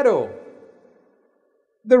shadow.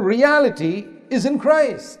 The reality is in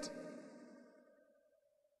Christ.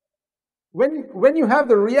 When you have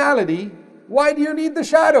the reality, why do you need the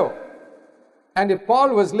shadow? And if Paul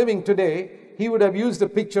was living today, he would have used a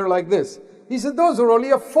picture like this. He said, those are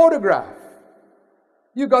only a photograph.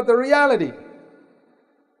 You got the reality.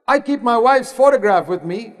 I keep my wife's photograph with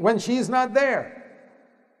me when she's not there.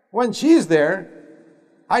 When she's there,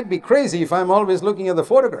 I'd be crazy if I'm always looking at the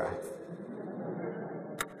photograph.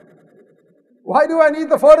 Why do I need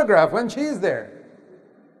the photograph when she's there?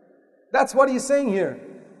 That's what he's saying here.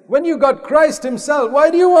 When you got Christ himself,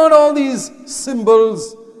 why do you want all these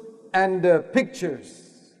symbols and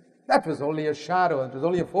pictures? That was only a shadow. It was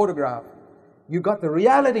only a photograph. You got the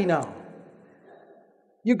reality now.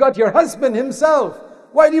 You got your husband himself.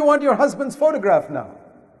 Why do you want your husband's photograph now?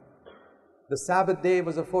 The Sabbath day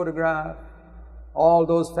was a photograph. All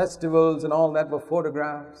those festivals and all that were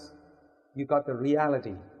photographs. You got the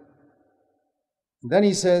reality. Then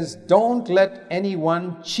he says, don't let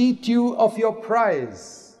anyone cheat you of your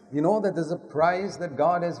prize. You know that there's a prize that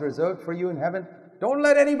God has reserved for you in heaven. Don't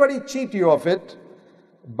let anybody cheat you of it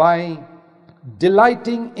by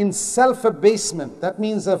delighting in self-abasement. That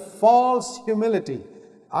means a false humility.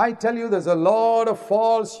 I tell you, there's a lot of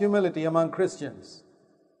false humility among Christians.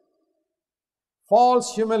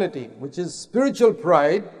 False humility, which is spiritual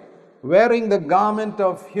pride, wearing the garment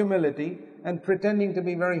of humility and pretending to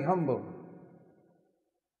be very humble.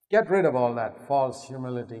 Get rid of all that false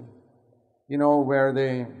humility. You know, where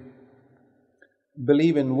they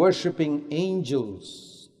believe in worshiping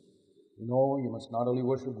angels. You know, you must not only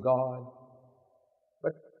worship God,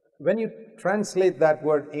 but when you translate that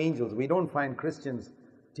word angels, we don't find Christians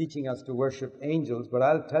teaching us to worship angels, but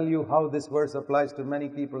I'll tell you how this verse applies to many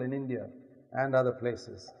people in India and other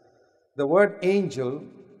places. The word angel,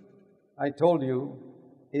 I told you,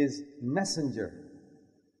 is messenger.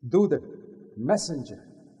 Doodat, messenger.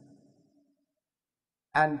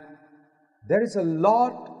 And there is a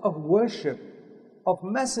lot of worship of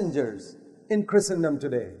messengers in Christendom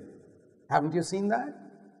today. Haven't you seen that?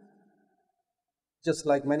 Just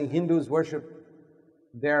like many Hindus worship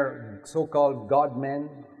their so-called God-men,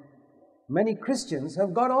 many Christians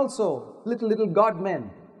have got also little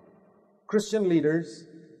God-men, Christian leaders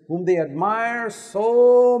whom they admire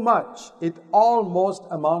so much, it almost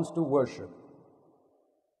amounts to worship.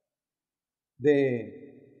 They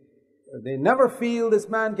never feel this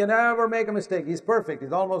man can ever make a mistake. He's perfect.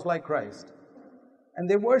 He's almost like Christ. And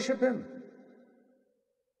they worship him.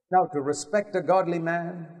 Now, to respect a godly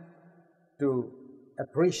man, to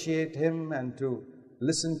appreciate him and to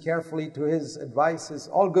listen carefully to his advice is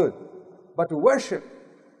all good. But to worship,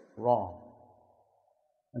 wrong.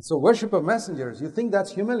 And so worship of messengers, you think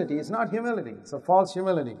that's humility. It's not humility. It's a false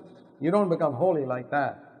humility. You don't become holy like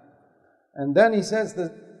that. And then he says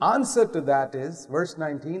the answer to that is, verse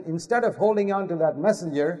 19, instead of holding on to that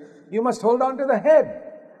messenger, you must hold on to the head.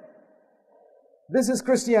 This is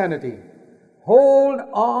Christianity. Hold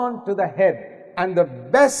on to the head. And the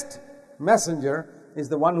best messenger is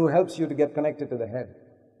the one who helps you to get connected to the head.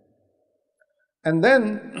 And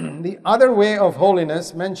then the other way of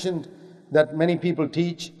holiness mentioned that many people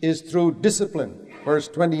teach is through discipline. Verse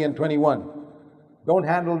 20 and 21. Don't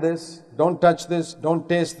handle this, don't touch this, don't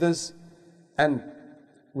taste this. And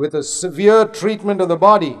with a severe treatment of the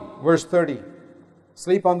body, verse 30.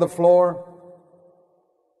 Sleep on the floor,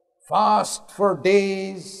 fast for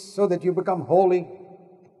days so that you become holy.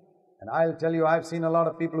 And I'll tell you, I've seen a lot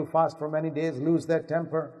of people who fast for many days lose their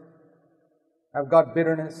temper, have got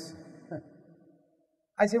bitterness.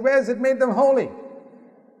 I say, where has it made them holy?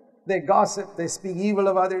 They gossip, they speak evil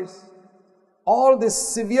of others. All this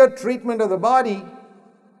severe treatment of the body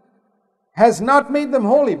has not made them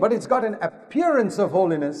holy, but it's got an appearance of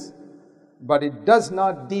holiness, but it does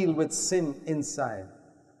not deal with sin inside.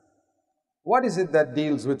 What is it that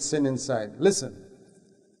deals with sin inside? Listen,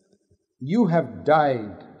 you have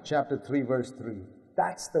died, chapter 3, verse 3.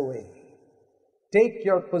 That's the way. Take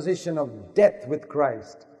your position of death with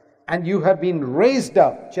Christ, and you have been raised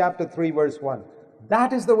up, chapter 3, verse 1.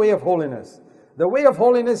 That is the way of holiness. The way of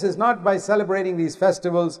holiness is not by celebrating these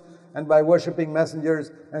festivals and by worshipping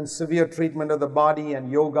messengers and severe treatment of the body and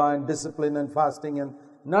yoga and discipline and fasting, and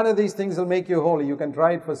none of these things will make you holy. You can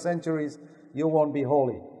try it for centuries, you won't be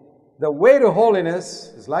holy. The way to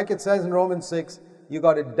holiness is like it says in Romans 6, you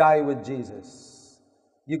got to die with Jesus.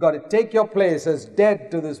 You got to take your place as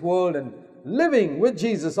dead to this world and living with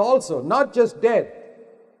Jesus also, not just dead.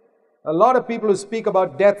 A lot of people who speak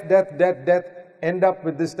about death end up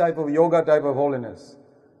with this type of yoga type of holiness.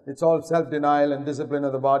 It's all self-denial and discipline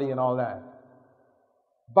of the body and all that.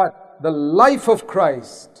 But the life of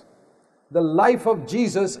Christ, the life of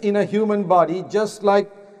Jesus in a human body, just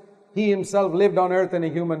like He Himself lived on earth in a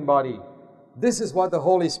human body, this is what the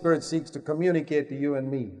Holy Spirit seeks to communicate to you and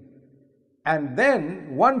me. And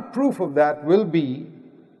then one proof of that will be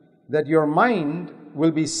that your mind will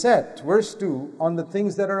be set, verse 2, on the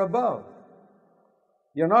things that are above.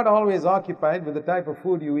 You're not always occupied with the type of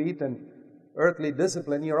food you eat and earthly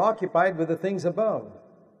discipline. You're occupied with the things above.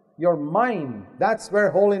 Your mind, that's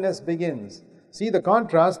where holiness begins. See the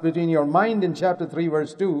contrast between your mind in chapter 3,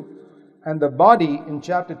 verse 2 and the body in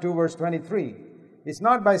chapter 2, verse 23. It's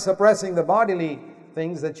not by suppressing the bodily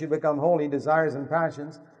things that you become holy, desires and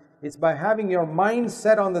passions. It's by having your mind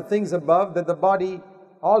set on the things above that the body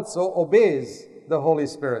also obeys the Holy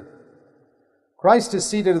Spirit. Christ is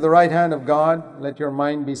seated at the right hand of God. Let your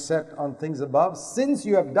mind be set on things above. Since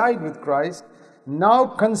you have died with Christ, now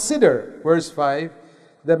consider, verse 5,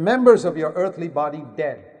 the members of your earthly body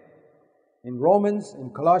dead. In Romans, in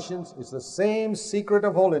Colossians, it's the same secret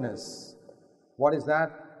of holiness. What is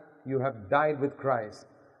that? You have died with Christ.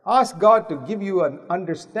 Ask God to give you an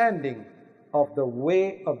understanding of the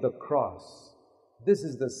way of the cross. This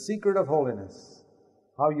is the secret of holiness.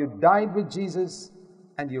 How you died with Jesus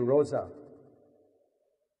and you rose up.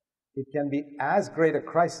 It can be as great a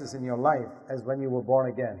crisis in your life as when you were born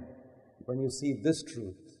again, when you see this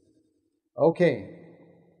truth. Okay.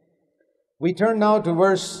 We turn now to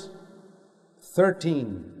verse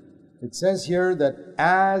 13. It says here that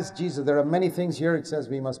as Jesus, there are many things here it says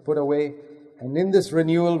we must put away. And in this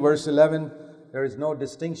renewal, verse 11, there is no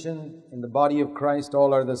distinction in the body of Christ.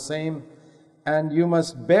 All are the same. And you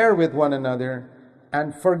must bear with one another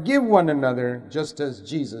and forgive one another just as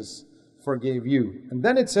Jesus forgave you. And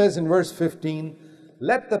then it says in verse 15,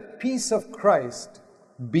 let the peace of Christ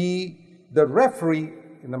be the referee.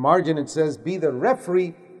 In the margin it says, be the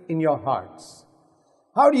referee in your hearts.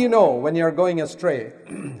 How do you know when you're going astray?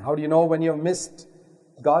 How do you know when you've missed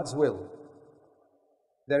God's will?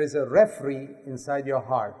 There is a referee inside your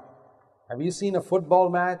heart. Have you seen a football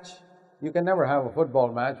match? You can never have a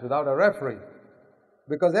football match without a referee,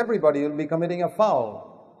 because everybody will be committing a foul.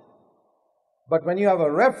 But when you have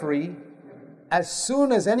a referee, as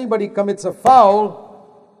soon as anybody commits a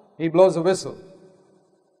foul, he blows a whistle.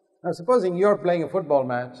 Now, supposing you're playing a football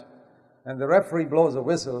match and the referee blows a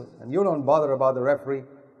whistle and you don't bother about the referee,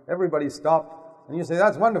 everybody stop, and you say,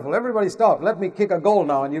 that's wonderful, everybody stop, let me kick a goal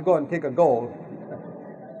now, and you go and kick a goal.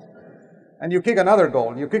 And you kick another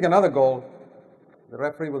goal, the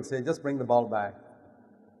referee will say, just bring the ball back.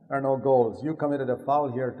 There are no goals. You committed a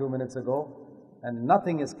foul here 2 minutes ago, and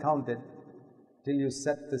nothing is counted till you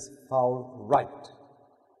set this foul right.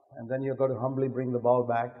 And then you've got to humbly bring the ball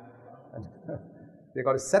back. And you've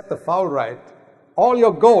got to set the foul right. All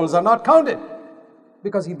your goals are not counted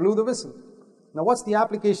because he blew the whistle. Now, what's the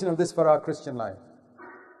application of this for our Christian life?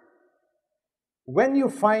 When you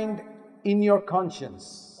find in your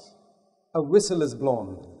conscience a whistle is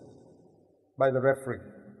blown by the referee,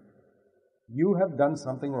 you have done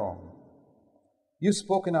something wrong. You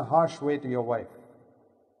spoke in a harsh way to your wife.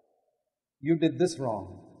 You did this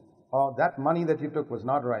wrong. Or that money that you took was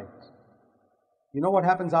not right. You know what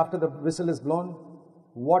happens after the whistle is blown?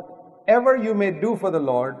 Whatever you may do for the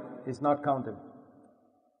Lord is not counted.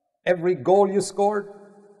 Every goal you scored,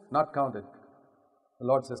 not counted. The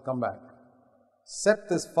Lord says, come back. Set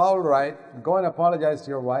this foul right. Go and apologize to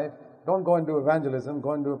your wife. Don't go and do evangelism.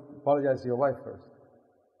 Go and apologize to your wife first.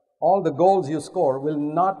 All the goals you score will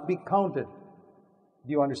not be counted.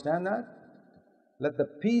 Do you understand that? Let the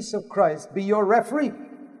peace of Christ be your referee.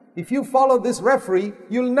 If you follow this referee,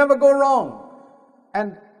 you'll never go wrong.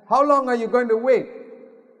 And how long are you going to wait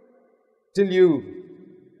till you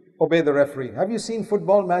obey the referee? Have you seen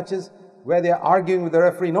football matches where they're arguing with the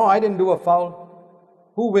referee? No, I didn't do a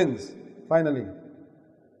foul. Who wins finally?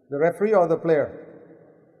 The referee or the player?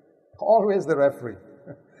 Always the referee.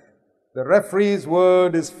 The referee's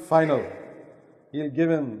word is final. He'll give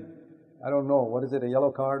him, I don't know, what is it, a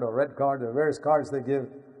yellow card or red card? There are various cards they give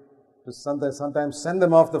to sometimes send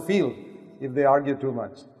them off the field if they argue too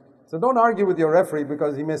much. So don't argue with your referee,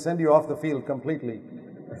 because he may send you off the field completely.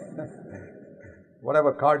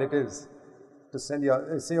 Whatever card it is, to send you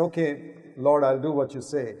out. Say, okay, Lord, I'll do what you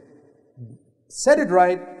say. Set it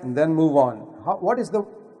right and then move on. What is the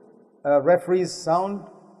referee's sound?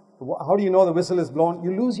 How do you know the whistle is blown?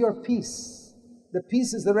 You lose your peace. The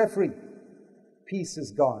peace is the referee. Peace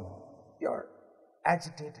is gone. You're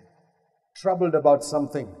agitated, troubled about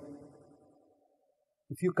something.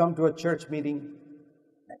 If you come to a church meeting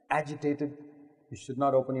agitated, you should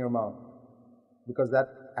not open your mouth, because that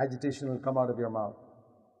agitation will come out of your mouth.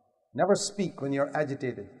 Never speak when you're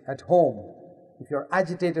agitated. At home, if you're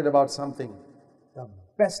agitated about something, the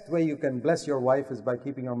best way you can bless your wife is by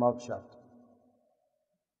keeping your mouth shut.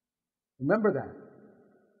 Remember that.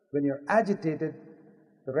 When you're agitated,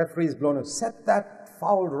 the referee is blown. Set that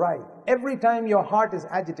foul right. Every time your heart is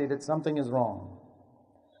agitated, something is wrong.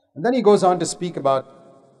 And then he goes on to speak about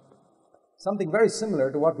something very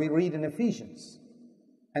similar to what we read in Ephesians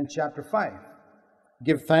and chapter 5.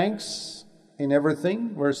 Give thanks in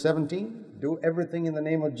everything, verse 17. Do everything in the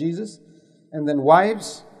name of Jesus. And then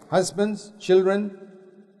wives, husbands, children,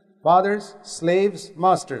 fathers, slaves,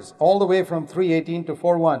 masters, all the way from 3:18 to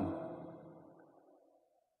 4:1.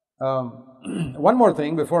 One more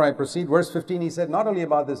thing before I proceed. Verse 15, he said not only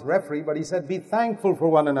about this referee, but he said, be thankful for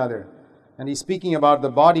one another. And he's speaking about the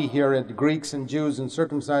body here at Greeks and Jews and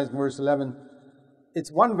circumcised, verse 11.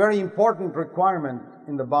 It's one very important requirement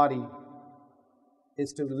in the body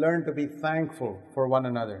is to learn to be thankful for one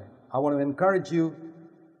another. I want to encourage you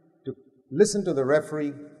to listen to the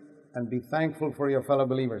referee and be thankful for your fellow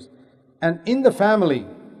believers. And in the family,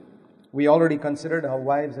 we already considered how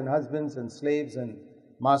wives and husbands and slaves and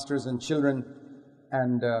masters and children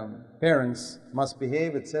and parents must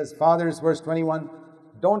behave. It says, fathers, verse 21,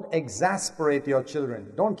 don't exasperate your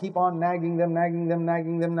children. Don't keep on nagging them.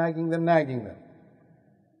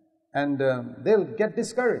 And they'll get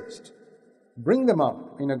discouraged. Bring them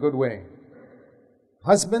up in a good way.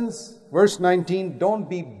 Husbands, verse 19, don't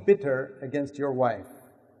be bitter against your wife.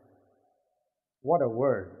 What a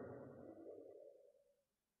word.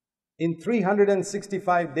 In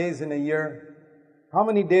 365 days in a year, how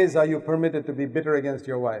many days are you permitted to be bitter against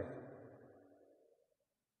your wife?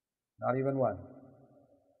 Not even one.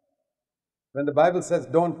 When the Bible says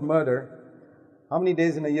don't murder, how many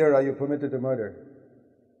days in a year are you permitted to murder?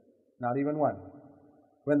 Not even one.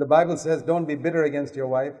 When the Bible says don't be bitter against your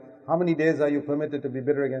wife, how many days are you permitted to be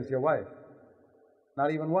bitter against your wife?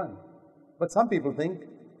 Not even one. But some people think,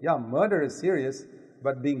 yeah, murder is serious,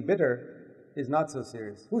 but being bitter is not so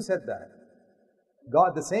serious. Who said that?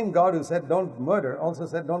 God, the same God who said don't murder, also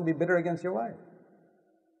said don't be bitter against your wife.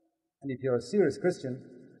 And if you're a serious Christian,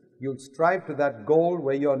 you'll strive to that goal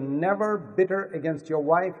where you're never bitter against your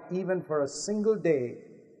wife, even for a single day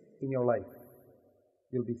in your life.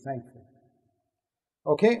 You'll be thankful.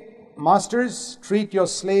 Okay, masters, treat your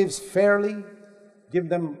slaves fairly, give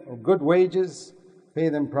them good wages, pay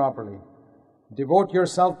them properly. Devote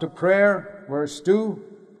yourself to prayer, verse 2.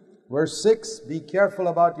 Verse 6, be careful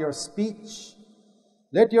about your speech.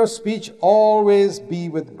 Let your speech always be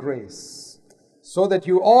with grace, so that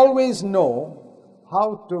you always know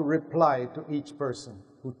how to reply to each person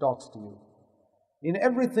who talks to you. In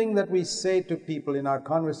everything that we say to people in our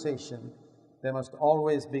conversation, there must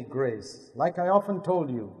always be grace. Like I often told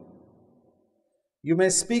you, you may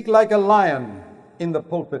speak like a lion in the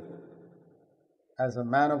pulpit, as a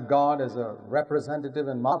man of God, as a representative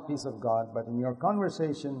and mouthpiece of God, but in your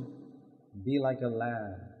conversation, be like a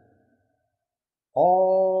lamb.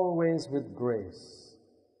 Always with grace,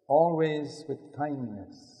 always with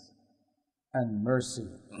kindness and mercy.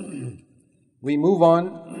 We move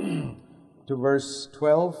on to verse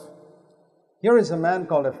 12. Here is a man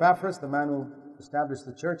called Epaphras, the man who established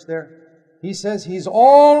the church there. He says he's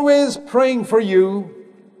always praying for you.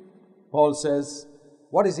 Paul says,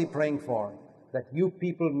 what is he praying for? That you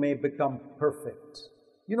people may become perfect.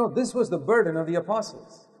 You know, this was the burden of the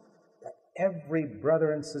apostles. That every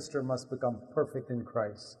brother and sister must become perfect in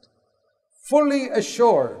Christ. Fully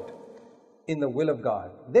assured in the will of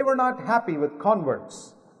God. They were not happy with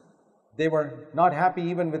converts. They were not happy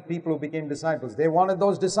even with people who became disciples. They wanted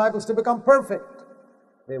those disciples to become perfect.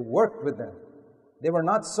 They worked with them. They were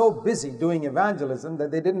not so busy doing evangelism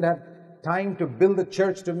that they didn't have time to build a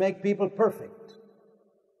church to make people perfect.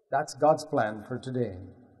 That's God's plan for today.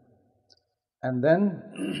 And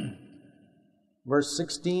then, verse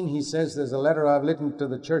 16, he says, there's a letter I've written to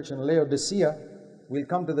the church in Laodicea. We'll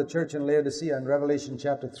come to the church in Laodicea in Revelation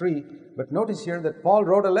chapter 3. But notice here that Paul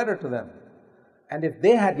wrote a letter to them. And if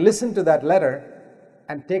they had listened to that letter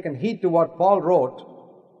and taken heed to what Paul wrote,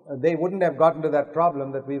 they wouldn't have gotten to that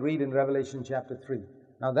problem that we read in Revelation chapter 3.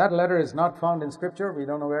 Now that letter is not found in Scripture. We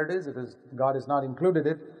don't know where it is. God has not included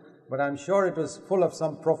it. But I'm sure it was full of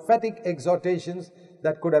some prophetic exhortations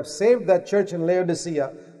that could have saved that church in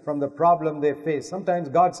Laodicea from the problem they face. Sometimes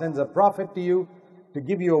God sends a prophet to you to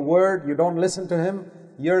give you a word. You don't listen to him.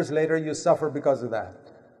 Years later, you suffer because of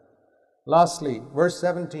that. Lastly, verse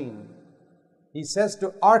 17. He says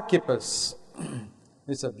to Archippus,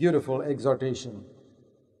 it's a beautiful exhortation,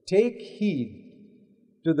 take heed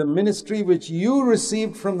to the ministry which you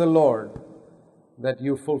received from the Lord, that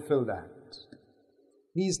you fulfill that.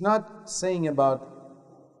 He's not saying about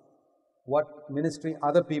what ministry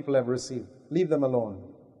other people have received. Leave them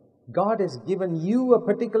alone. God has given you a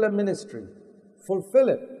particular ministry. Fulfill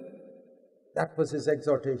it. That was his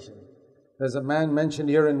exhortation. There's a man mentioned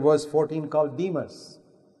here in verse 14 called Demas.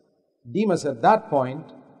 Demas at that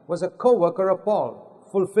point was a co-worker of Paul,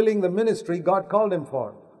 fulfilling the ministry God called him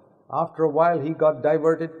for. After a while he got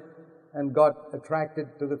diverted and got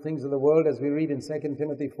attracted to the things of the world, as we read in 2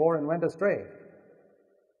 Timothy 4, and went astray.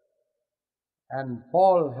 And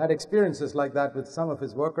Paul had experiences like that with some of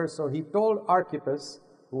his workers, so he told Archippus,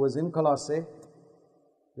 who was in Colossae,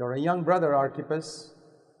 you're a young brother, Archippus.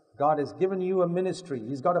 God has given you a ministry.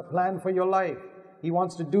 He's got a plan for your life. He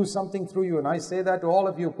wants to do something through you. And I say that to all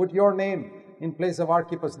of you, put your name in place of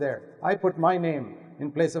Archippus there. I put my name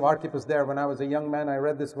in place of Archippus there. When I was a young man, I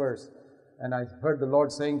read this verse, and I heard the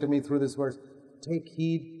Lord saying to me through this verse, take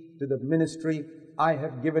heed to the ministry I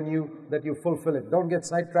have given you, that you fulfill it. Don't get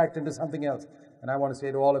sidetracked into something else. And I want to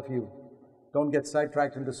say to all of you, don't get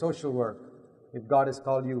sidetracked into social work if God has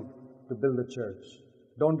called you to build a church.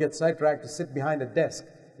 Don't get sidetracked to sit behind a desk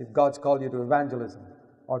if God's called you to evangelism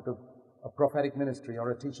or to a prophetic ministry or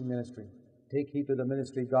a teaching ministry. Take heed to the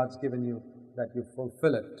ministry God's given you, that you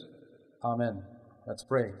fulfill it. Amen. Let's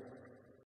pray.